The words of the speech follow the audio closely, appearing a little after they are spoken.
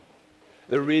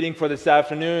The reading for this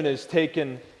afternoon is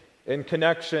taken in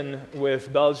connection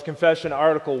with Belgic Confession,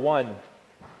 Article 1.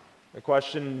 The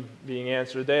question being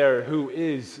answered there, who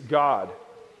is God?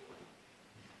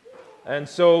 And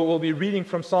so we'll be reading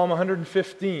from Psalm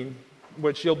 115,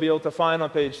 which you'll be able to find on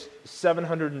page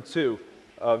 702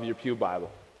 of your Pew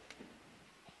Bible.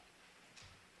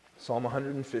 Psalm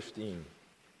 115.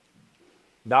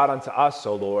 Not unto us,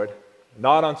 O Lord,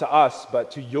 not unto us,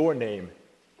 but to your name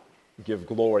give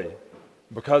glory,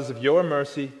 because of your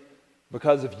mercy,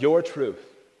 because of your truth.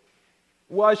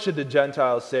 Why should the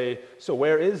Gentiles say, so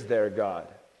where is their God?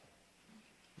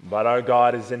 But our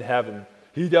God is in heaven.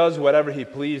 He does whatever he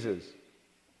pleases.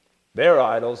 Their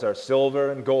idols are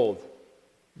silver and gold,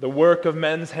 the work of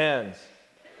men's hands.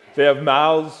 They have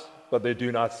mouths, but they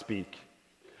do not speak.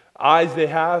 Eyes they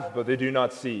have, but they do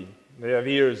not see. They have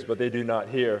ears, but they do not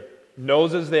hear.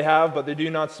 Noses they have, but they do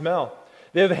not smell.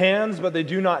 They have hands, but they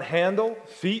do not handle.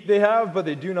 Feet they have, but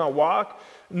they do not walk.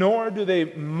 Nor do they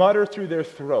mutter through their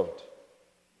throat.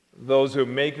 Those who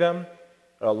make them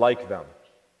are like them.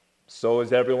 So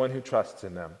is everyone who trusts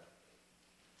in them.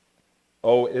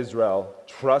 O Israel,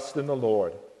 trust in the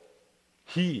Lord.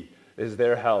 He is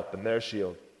their help and their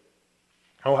shield.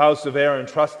 O house of Aaron,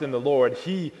 trust in the Lord.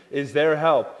 He is their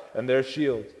help and their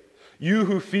shield. You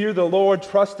who fear the Lord,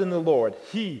 trust in the Lord.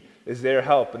 He is their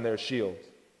help and their shield.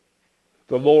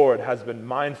 The Lord has been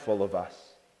mindful of us.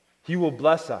 He will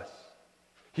bless us.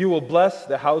 He will bless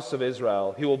the house of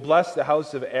Israel. He will bless the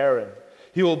house of Aaron.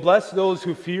 He will bless those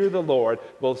who fear the Lord,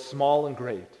 both small and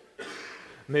great.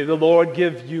 May the Lord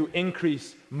give you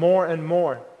increase more and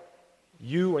more,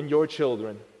 you and your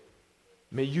children.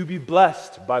 May you be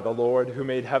blessed by the Lord who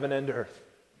made heaven and earth.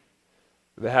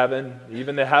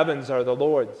 Even the heavens are the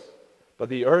Lord's, but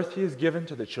the earth he has given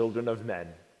to the children of men.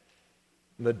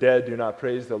 The dead do not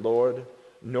praise the Lord,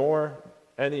 nor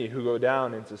any who go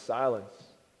down into silence.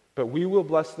 But we will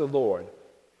bless the Lord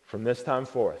from this time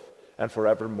forth and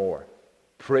forevermore.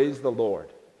 Praise the Lord.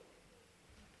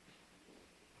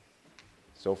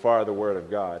 So far, the word of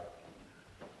God.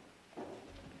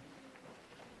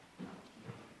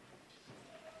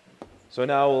 So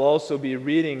now we'll also be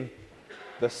reading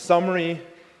the summary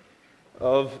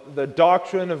of the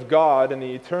doctrine of God and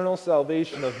the eternal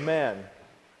salvation of man,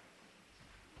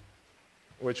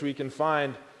 which we can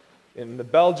find in the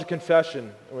Belgic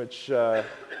Confession, which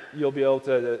you'll be able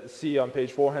to see on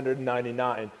page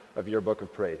 499 of your book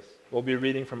of praise. We'll be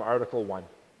reading from Article 1.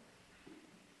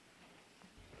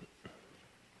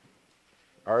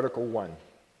 Article 1.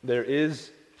 There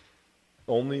is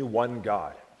only one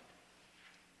God.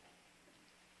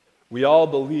 We all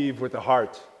believe with the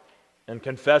heart and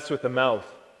confess with the mouth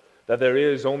that there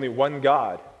is only one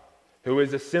God, who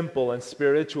is a simple and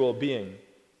spiritual being.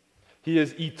 He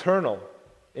is eternal,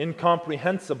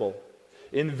 incomprehensible,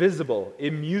 invisible,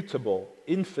 immutable,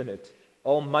 infinite,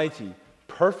 almighty,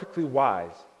 perfectly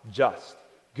wise, just,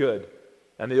 good,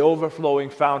 and the overflowing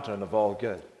fountain of all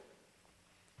good.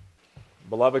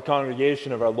 Beloved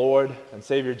congregation of our Lord and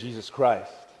Savior Jesus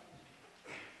Christ,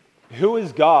 who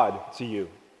is God to you?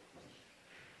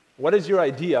 What is your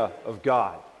idea of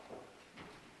God?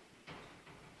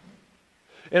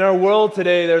 In our world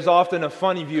today, there's often a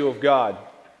funny view of God.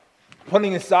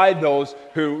 Putting aside those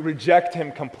who reject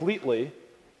him completely,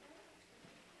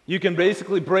 you can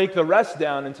basically break the rest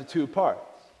down into two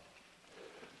parts.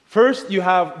 First, you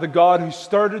have the God who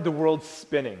started the world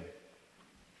spinning.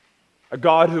 A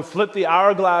God who flipped the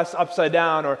hourglass upside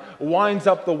down or winds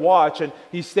up the watch, and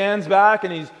he stands back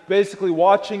and he's basically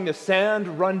watching the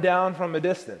sand run down from a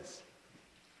distance,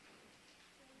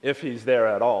 if he's there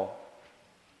at all.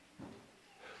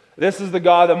 This is the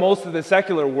God that most of the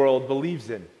secular world believes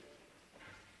in.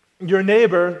 Your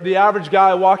neighbor, the average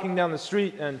guy walking down the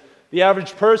street, and the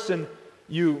average person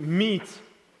you meet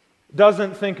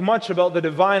doesn't think much about the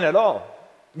divine at all.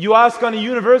 You ask on a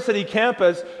university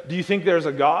campus, do you think there's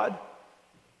a God?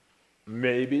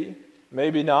 Maybe,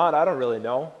 maybe not, I don't really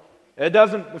know. It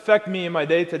doesn't affect me in my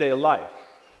day-to-day life,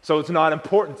 so it's not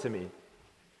important to me.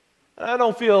 I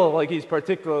don't feel like he's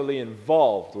particularly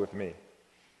involved with me.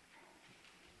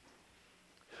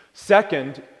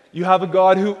 Second, you have a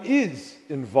God who is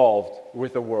involved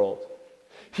with the world.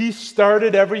 He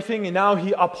started everything and now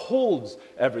he upholds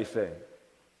everything.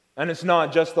 And it's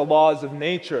not just the laws of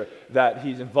nature that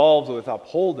he's involved with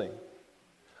upholding,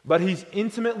 but he's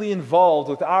intimately involved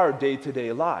with our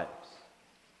day-to-day lives.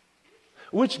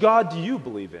 Which God do you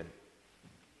believe in?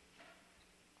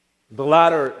 The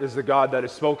latter is the God that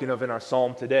is spoken of in our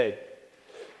psalm today.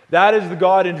 That is the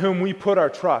God in whom we put our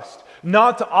trust.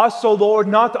 Not to us, O Lord,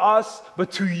 not to us,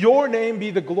 but to your name be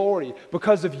the glory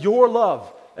because of your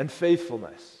love and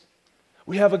faithfulness.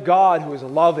 We have a God who is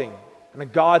loving and a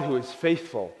God who is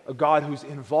faithful, a God who's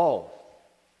involved.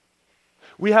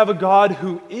 We have a God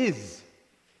who is.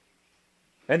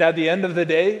 And at the end of the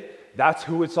day, that's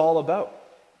who it's all about.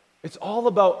 It's all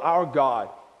about our God.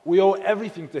 We owe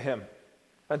everything to Him.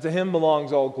 And to Him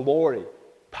belongs all glory,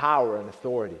 power, and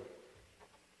authority.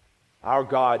 Our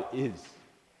God is.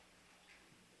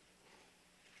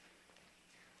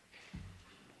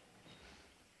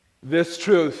 This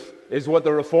truth is what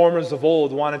the reformers of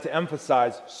old wanted to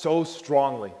emphasize so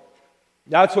strongly.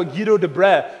 That's what Guido de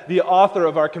Brès, the author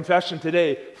of our confession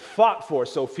today, fought for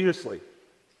so fiercely.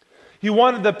 He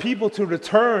wanted the people to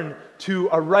return to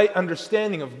a right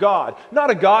understanding of God,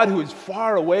 not a God who is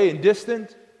far away and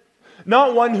distant,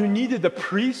 not one who needed the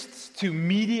priests to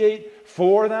mediate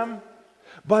for them,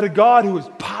 but a God who is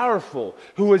powerful,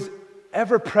 who is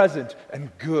ever present and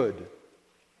good,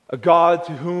 a God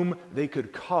to whom they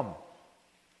could come.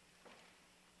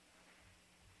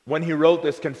 When he wrote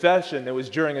this confession, it was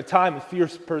during a time of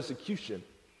fierce persecution.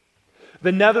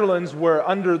 The Netherlands were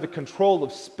under the control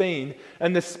of Spain,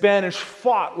 and the Spanish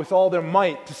fought with all their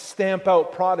might to stamp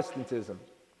out Protestantism.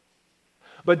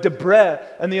 But de Brès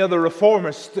and the other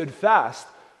reformers stood fast,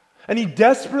 and he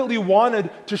desperately wanted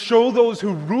to show those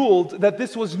who ruled that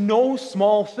this was no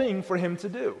small thing for him to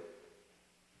do.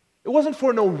 It wasn't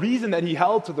for no reason that he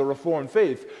held to the Reformed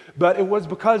faith, but it was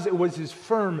because it was his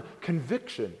firm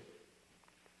conviction.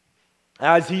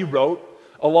 As he wrote,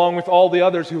 along with all the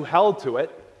others who held to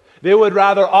it, they would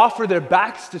rather offer their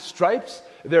backs to stripes,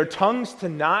 their tongues to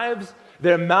knives,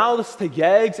 their mouths to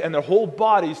gags, and their whole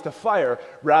bodies to fire,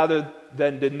 rather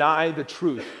than deny the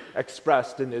truth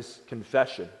expressed in this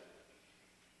confession.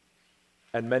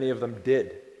 And many of them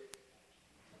did.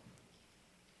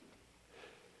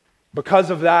 Because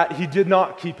of that, he did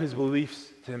not keep his beliefs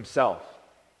to himself.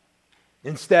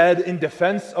 Instead, in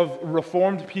defense of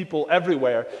Reformed people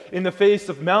everywhere, in the face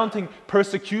of mounting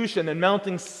persecution and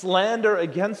mounting slander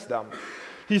against them,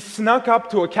 he snuck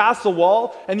up to a castle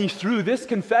wall and he threw this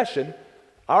confession,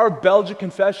 our Belgic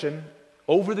Confession,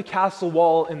 over the castle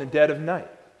wall in the dead of night,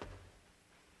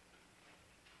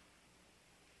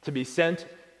 to be sent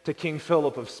to King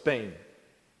Philip of Spain.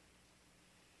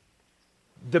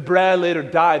 De Brès later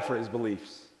died for his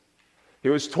beliefs. He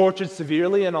was tortured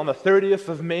severely, and on the 30th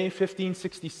of May,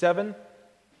 1567,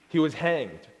 he was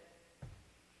hanged.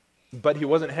 But he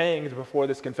wasn't hanged before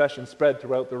this confession spread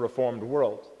throughout the Reformed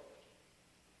world.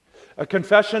 A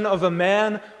confession of a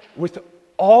man with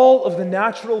all of the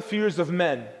natural fears of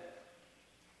men,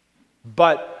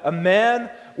 but a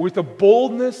man with a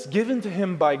boldness given to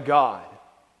him by God.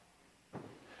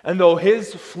 And though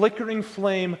his flickering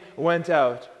flame went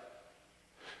out,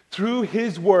 through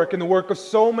his work and the work of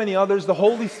so many others, the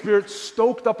Holy Spirit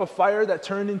stoked up a fire that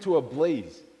turned into a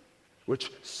blaze, which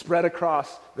spread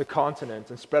across the continent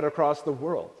and spread across the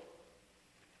world.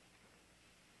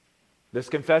 This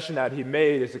confession that he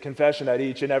made is a confession that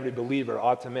each and every believer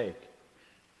ought to make.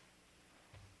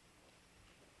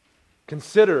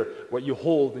 Consider what you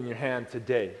hold in your hand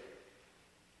today.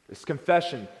 This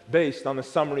confession based on the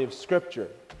summary of Scripture,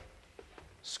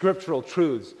 scriptural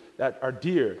truths that are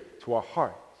dear to our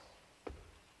heart.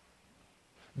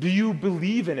 Do you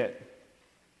believe in it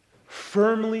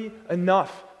firmly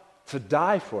enough to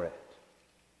die for it?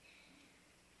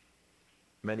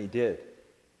 Many did.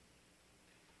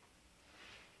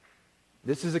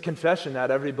 This is a confession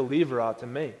that every believer ought to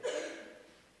make.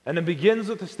 And it begins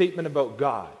with a statement about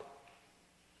God.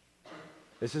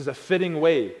 This is a fitting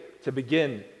way to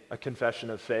begin a confession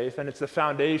of faith, and it's the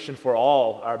foundation for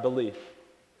all our belief.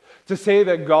 To say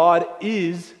that God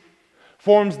is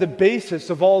forms the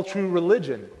basis of all true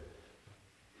religion.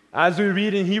 As we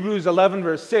read in Hebrews 11,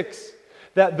 verse 6,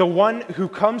 that the one who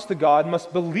comes to God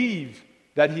must believe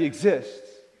that He exists,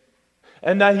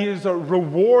 and that He is a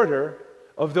rewarder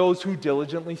of those who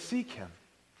diligently seek Him.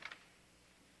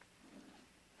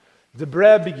 De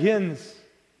Brès begins,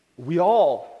 we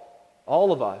all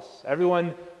of us,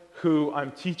 everyone who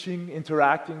I'm teaching,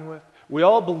 interacting with, we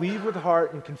all believe with the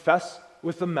heart and confess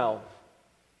with the mouth.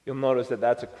 You'll notice that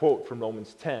that's a quote from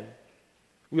Romans 10.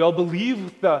 We all believe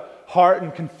with the heart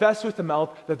and confess with the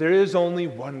mouth that there is only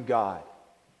one God.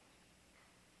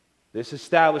 This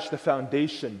established the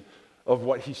foundation of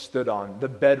what he stood on, the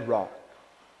bedrock.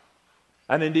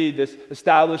 And indeed, this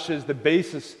establishes the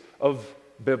basis of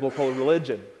biblical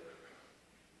religion.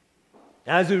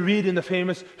 As we read in the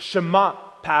famous Shema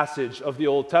passage of the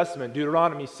Old Testament,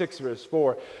 Deuteronomy 6, verse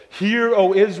 4, "Hear,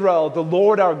 O Israel, the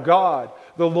Lord our God,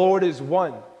 the Lord is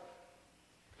one.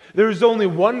 There is only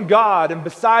one God, and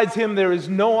besides Him there is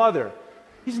no other.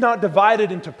 He's not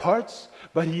divided into parts,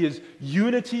 but he is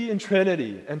unity in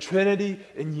Trinity and Trinity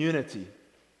in unity.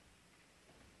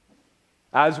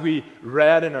 As we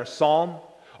read in our psalm,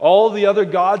 all the other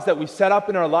gods that we set up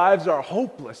in our lives are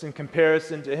hopeless in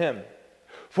comparison to him.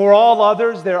 For all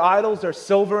others, their idols are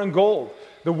silver and gold,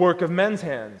 the work of men's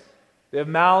hands. They have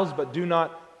mouths but do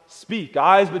not speak,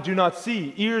 eyes but do not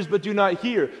see, ears but do not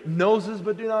hear, noses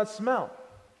but do not smell.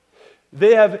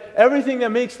 They have everything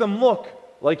that makes them look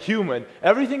like human,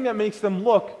 everything that makes them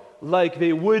look like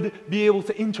they would be able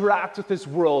to interact with this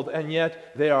world, and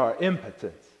yet they are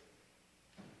impotent.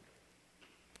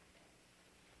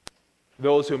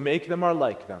 Those who make them are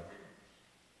like them.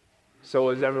 So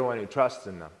is everyone who trusts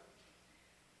in them.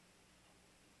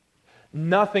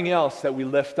 Nothing else that we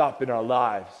lift up in our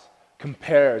lives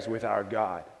compares with our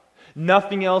God.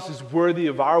 Nothing else is worthy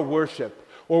of our worship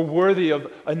or worthy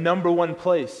of a number one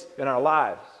place in our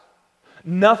lives.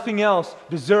 Nothing else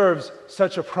deserves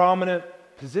such a prominent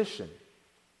position.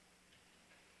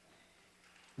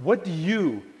 What do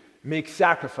you make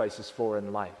sacrifices for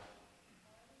in life?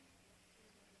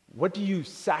 What do you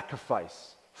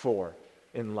sacrifice for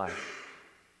in life?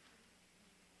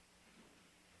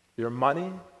 Your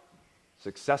money,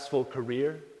 successful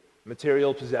career,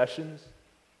 material possessions,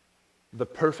 the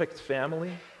perfect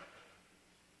family,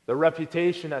 the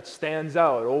reputation that stands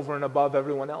out over and above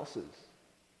everyone else's.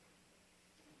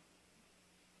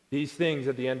 These things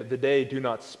at the end of the day do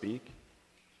not speak,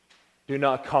 do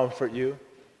not comfort you,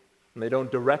 and they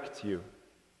don't direct you.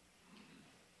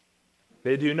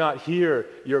 They do not hear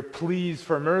your pleas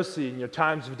for mercy in your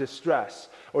times of distress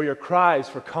or your cries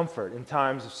for comfort in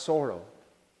times of sorrow.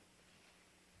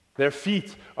 Their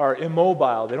feet are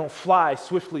immobile. They don't fly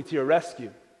swiftly to your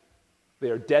rescue. They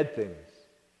are dead things.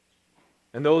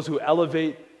 And those who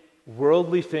elevate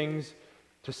worldly things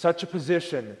to such a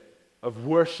position of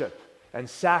worship and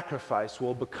sacrifice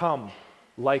will become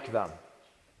like them,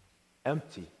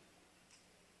 empty.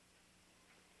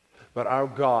 But our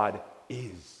God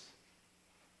is.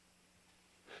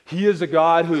 He is a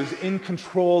God who is in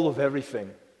control of everything,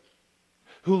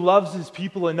 who loves his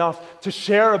people enough to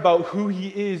share about who he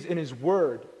is in his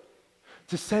word,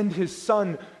 to send his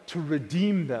Son to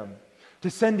redeem them, to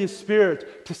send his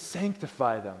Spirit to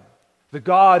sanctify them, the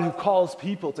God who calls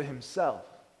people to himself.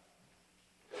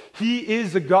 He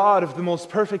is a God of the most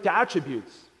perfect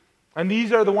attributes, and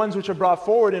these are the ones which are brought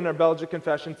forward in our Belgic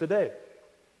Confession today.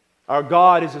 Our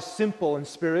God is a simple and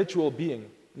spiritual being,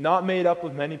 not made up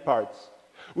of many parts.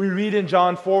 We read in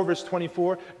John 4, verse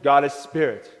 24, God is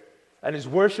spirit, and his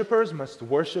worshipers must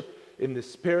worship in the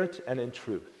spirit and in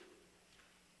truth.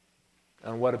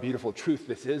 And what a beautiful truth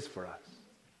this is for us.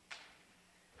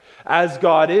 As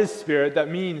God is spirit, that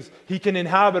means he can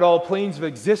inhabit all planes of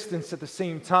existence at the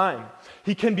same time.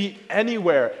 He can be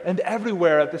anywhere and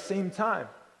everywhere at the same time.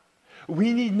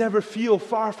 We need never feel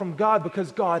far from God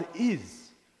because God is.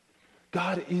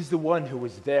 God is the one who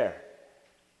is there.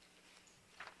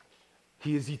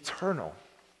 He is eternal.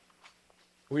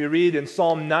 We read in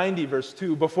Psalm 90, verse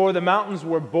 2, before the mountains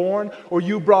were born, or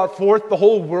you brought forth the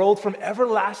whole world from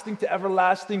everlasting to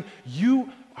everlasting, you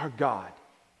are God.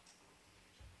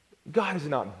 God is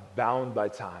not bound by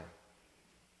time.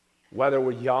 Whether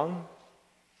we're young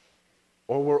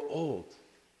or we're old,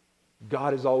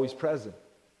 God is always present.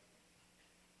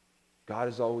 God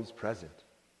is always present.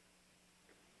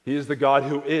 He is the God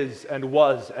who is and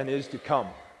was and is to come.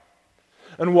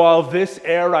 And while this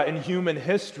era in human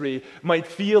history might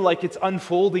feel like it's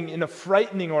unfolding in a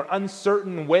frightening or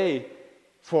uncertain way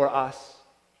for us,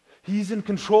 he's in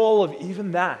control of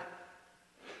even that.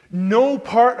 No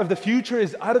part of the future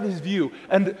is out of his view.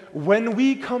 And when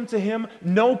we come to him,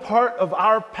 no part of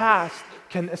our past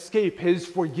can escape his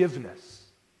forgiveness.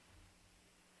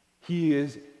 He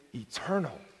is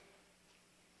eternal.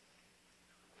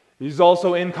 He's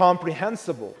also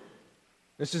incomprehensible.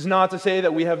 This is not to say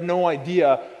that we have no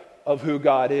idea of who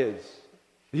God is.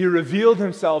 He revealed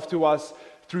himself to us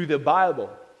through the Bible.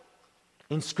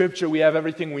 In Scripture, we have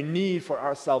everything we need for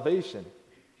our salvation.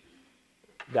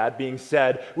 That being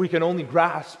said, we can only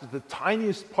grasp the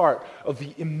tiniest part of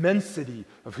the immensity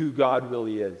of who God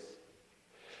really is.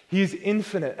 He is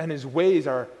infinite and his ways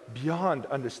are beyond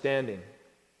understanding.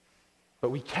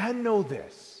 But we can know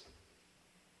this.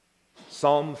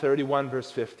 Psalm 31,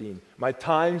 verse 15, my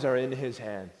times are in his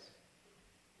hands.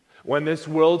 When this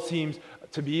world seems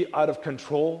to be out of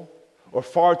control or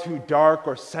far too dark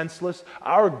or senseless,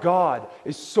 our God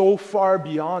is so far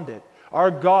beyond it.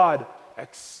 Our God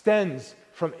extends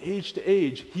from age to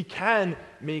age. He can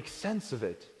make sense of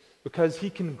it because he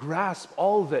can grasp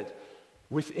all of it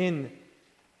within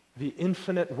the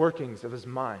infinite workings of his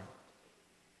mind.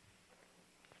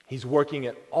 He's working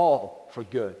it all for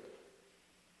good.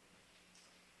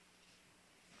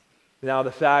 Now,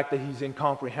 the fact that he's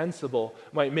incomprehensible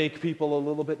might make people a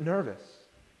little bit nervous.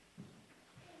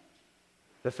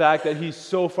 The fact that he's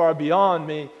so far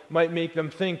beyond might make them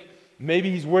think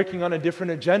maybe he's working on a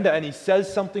different agenda and he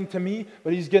says something to me,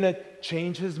 but he's going to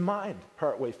change his mind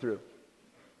partway through.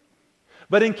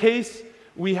 But in case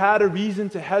we had a reason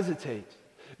to hesitate,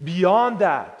 beyond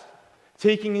that,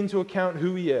 taking into account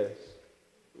who he is,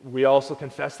 we also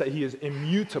confess that he is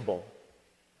immutable.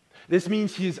 This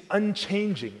means he is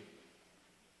unchanging.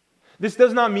 This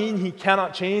does not mean he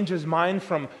cannot change his mind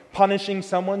from punishing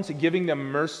someone to giving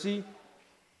them mercy,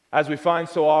 as we find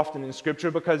so often in Scripture,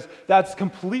 because that's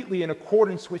completely in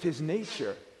accordance with his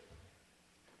nature.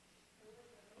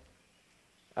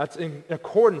 That's in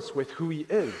accordance with who he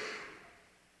is.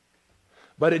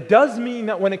 But it does mean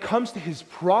that when it comes to his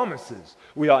promises,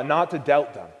 we ought not to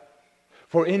doubt them.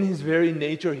 For in his very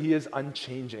nature, he is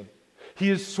unchanging. He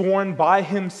is sworn by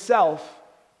himself,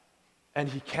 and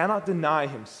he cannot deny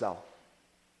himself.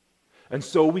 And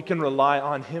so we can rely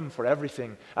on him for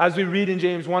everything. As we read in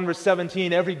James 1 verse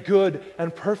 17, every good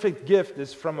and perfect gift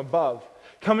is from above,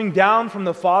 coming down from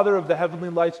the Father of the heavenly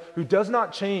lights, who does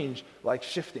not change like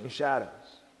shifting shadows.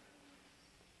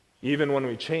 Even when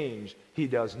we change, he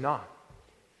does not.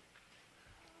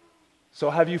 So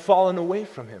have you fallen away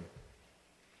from him?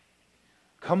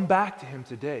 Come back to him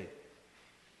today.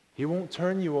 He won't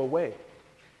turn you away.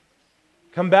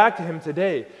 Come back to him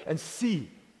today and see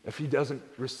if he doesn't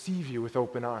receive you with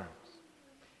open arms.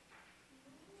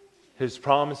 His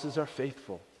promises are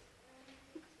faithful.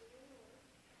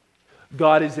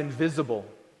 God is invisible,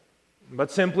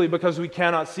 but simply because we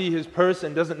cannot see his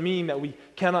person doesn't mean that we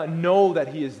cannot know that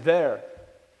he is there.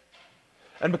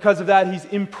 And because of that, he's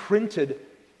imprinted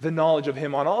the knowledge of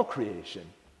him on all creation.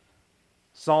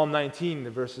 Psalm 19,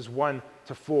 the verses 1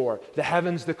 to 4. The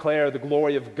heavens declare the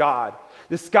glory of God.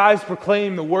 The skies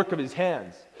proclaim the work of his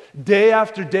hands. Day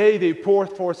after day they pour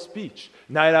forth speech.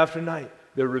 Night after night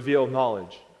they reveal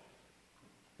knowledge.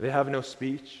 They have no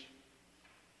speech.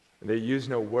 They use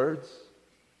no words.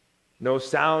 No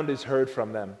sound is heard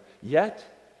from them. Yet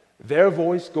their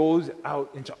voice goes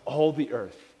out into all the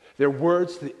earth. Their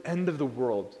words to the end of the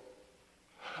world.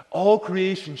 All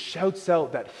creation shouts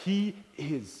out that he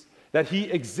is, that he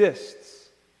exists,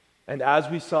 and as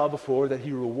we saw before, that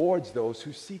he rewards those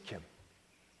who seek him.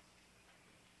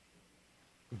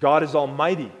 God is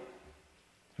almighty.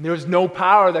 There is no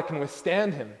power that can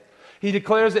withstand him. He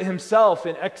declares it himself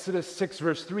in Exodus 6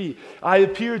 verse 3. I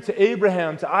appeared to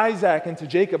Abraham, to Isaac, and to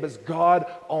Jacob as God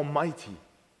Almighty.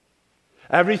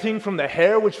 Everything from the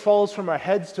hair which falls from our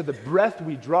heads to the breath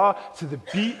we draw, to the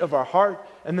beat of our heart,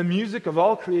 and the music of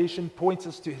all creation points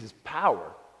us to his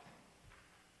power.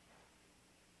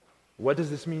 What does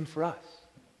this mean for us?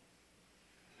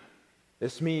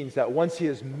 This means that once he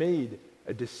has made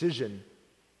a decision,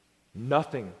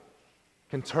 nothing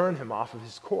can turn him off of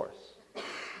his course.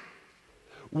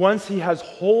 Once he has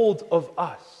hold of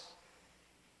us,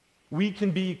 we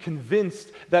can be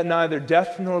convinced that neither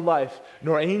death nor life,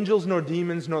 nor angels nor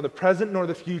demons, nor the present nor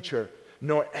the future,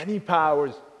 nor any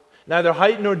powers, neither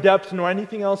height nor depth, nor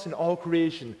anything else in all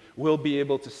creation will be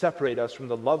able to separate us from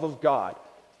the love of God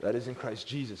that is in Christ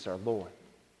Jesus our Lord.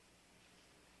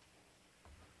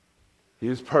 He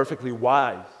is perfectly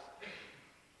wise.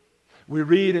 We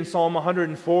read in Psalm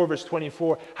 104, verse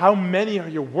 24, how many are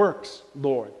your works,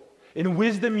 Lord? In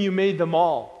wisdom you made them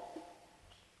all.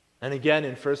 And again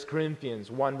in 1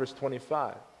 Corinthians 1, verse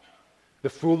 25, the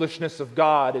foolishness of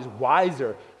God is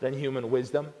wiser than human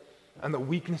wisdom, and the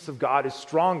weakness of God is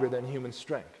stronger than human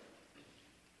strength.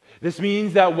 This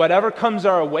means that whatever comes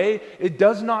our way, it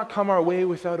does not come our way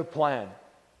without a plan.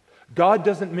 God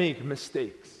doesn't make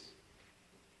mistakes.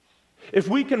 If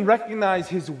we can recognize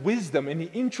his wisdom in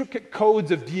the intricate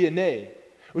codes of DNA,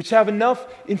 which have enough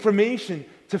information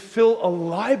to fill a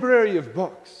library of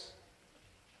books,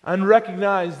 and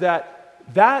recognize that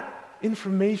that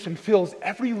information fills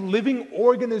every living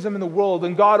organism in the world,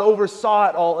 and God oversaw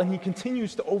it all, and he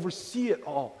continues to oversee it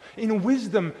all. In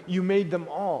wisdom, you made them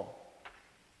all.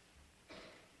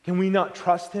 Can we not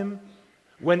trust him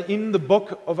when in the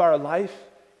book of our life,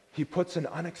 he puts an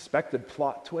unexpected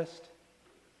plot twist?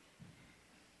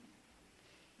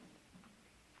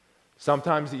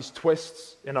 Sometimes these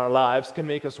twists in our lives can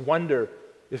make us wonder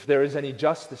if there is any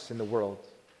justice in the world.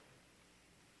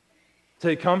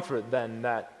 Take comfort then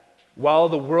that while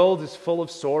the world is full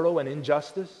of sorrow and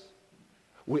injustice,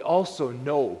 we also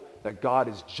know that God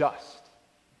is just.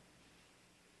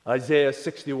 Isaiah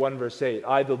 61 verse 8,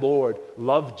 I the Lord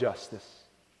love justice.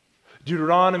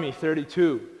 Deuteronomy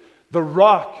 32, the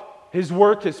rock, his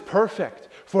work is perfect,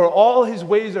 for all his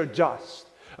ways are just,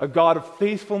 a God of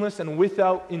faithfulness and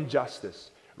without injustice.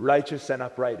 righteous and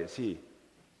upright is he.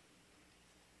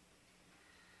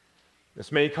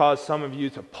 This may cause some of you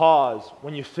to pause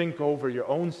when you think over your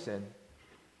own sin.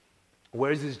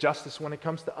 Where's his justice when it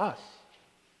comes to us?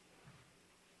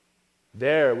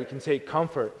 There we can take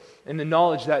comfort in the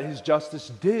knowledge that his justice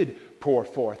did pour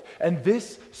forth. And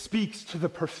this speaks to the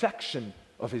perfection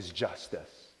of his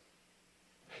justice.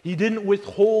 He didn't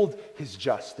withhold his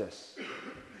justice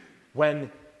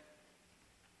when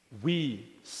we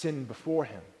sinned before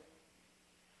him.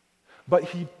 But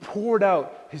he poured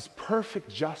out his perfect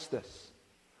justice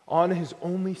on his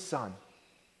only Son,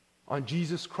 on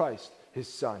Jesus Christ,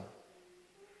 his Son.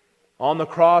 On the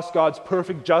cross, God's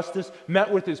perfect justice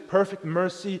met with his perfect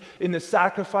mercy in the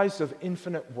sacrifice of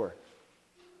infinite worth.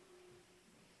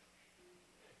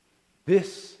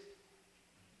 This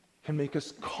can make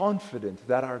us confident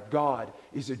that our God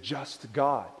is a just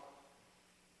God.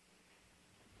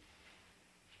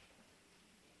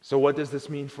 So what does this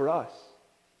mean for us?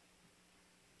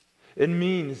 It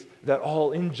means that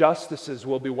all injustices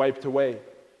will be wiped away.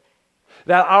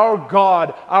 That our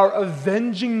God, our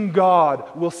avenging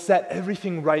God, will set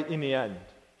everything right in the end.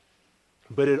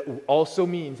 But it also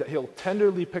means that he'll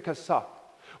tenderly pick us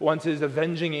up once his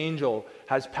avenging angel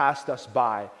has passed us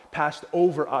by, passed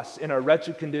over us in our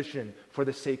wretched condition for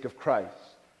the sake of Christ.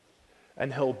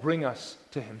 And he'll bring us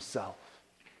to himself.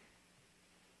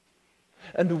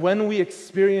 And when we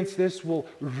experience this, we'll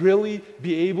really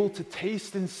be able to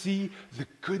taste and see the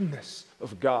goodness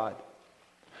of God.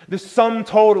 The sum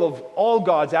total of all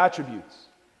God's attributes.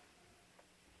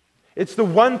 It's the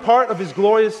one part of his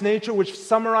glorious nature which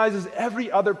summarizes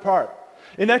every other part.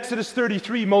 In Exodus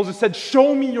 33, Moses said,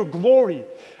 "Show me your glory."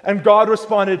 And God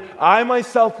responded, "I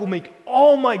myself will make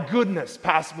all my goodness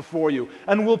pass before you,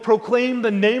 and will proclaim the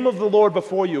name of the Lord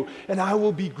before you, and I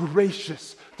will be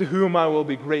gracious to whom I will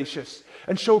be gracious,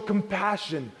 and show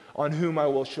compassion on whom I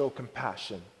will show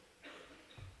compassion."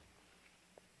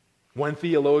 One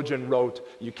theologian wrote,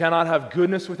 "You cannot have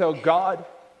goodness without God,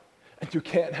 and you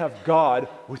can't have God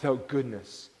without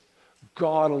goodness.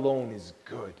 God alone is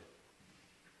good."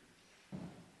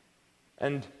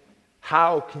 And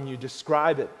how can you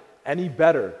describe it any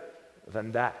better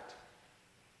than that?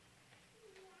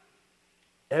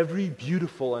 Every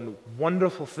beautiful and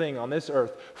wonderful thing on this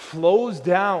earth flows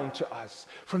down to us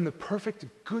from the perfect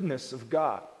goodness of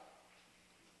God.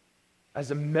 As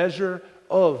a measure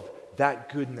of that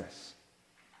goodness,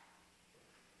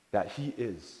 that he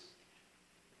is.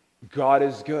 God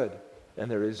is good, and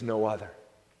there is no other.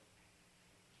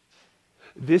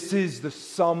 This is the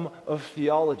sum of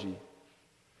theology.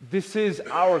 This is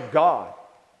our God.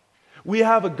 We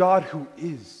have a God who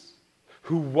is,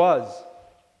 who was,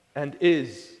 and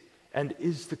is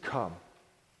to come.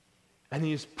 And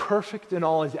he is perfect in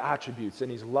all his attributes,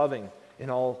 and he's loving in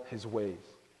all his ways.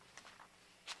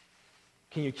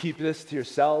 Can you keep this to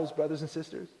yourselves, brothers and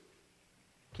sisters?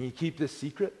 Can you keep this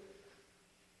secret?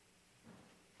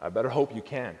 I better hope you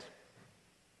can't.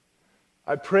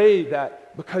 I pray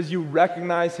that because you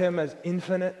recognize him as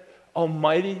infinite,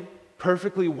 almighty,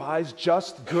 perfectly wise,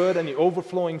 just, good, and the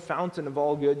overflowing fountain of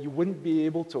all good, you wouldn't be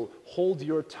able to hold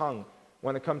your tongue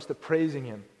when it comes to praising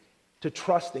him, to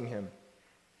trusting him,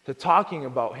 to talking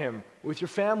about him with your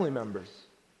family members,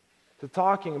 to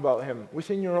talking about him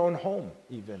within your own home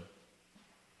even.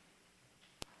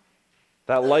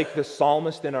 That like the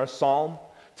psalmist in our psalm,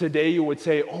 today you would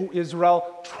say, "O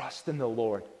Israel, trust in the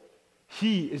Lord.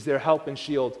 He is their help and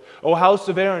shield. O house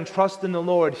of Aaron, trust in the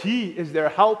Lord. He is their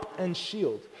help and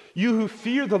shield. You who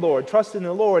fear the Lord, trust in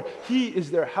the Lord. He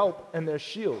is their help and their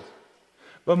shield."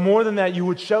 But more than that, you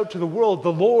would shout to the world,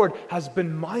 "The Lord has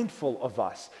been mindful of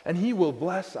us, and he will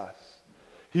bless us.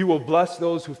 He will bless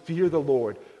those who fear the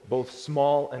Lord, both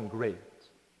small and great."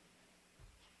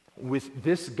 With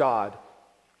this God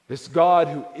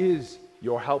who is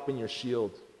your help and your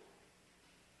shield,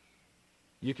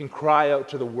 you can cry out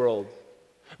to the world,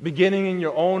 beginning in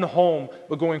your own home,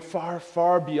 but going far,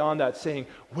 far beyond that, saying,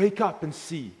 "Wake up and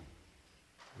see.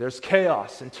 There's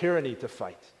chaos and tyranny to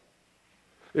fight.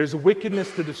 There's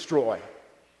wickedness to destroy.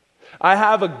 I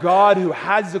have a God who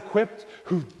has equipped,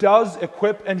 who does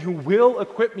equip, and who will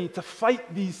equip me to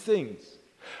fight these things.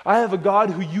 I have a God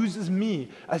who uses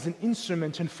me as an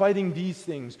instrument in fighting these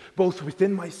things, both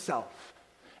within myself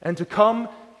and to come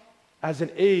as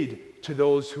an aid to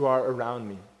those who are around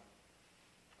me.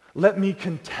 Let me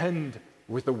contend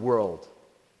with the world,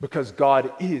 because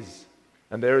God is,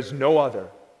 and there is no other,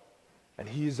 and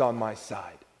he is on my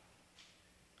side.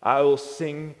 I will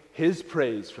sing his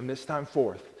praise from this time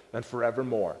forth and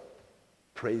forevermore.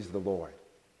 Praise the Lord.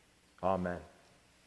 Amen.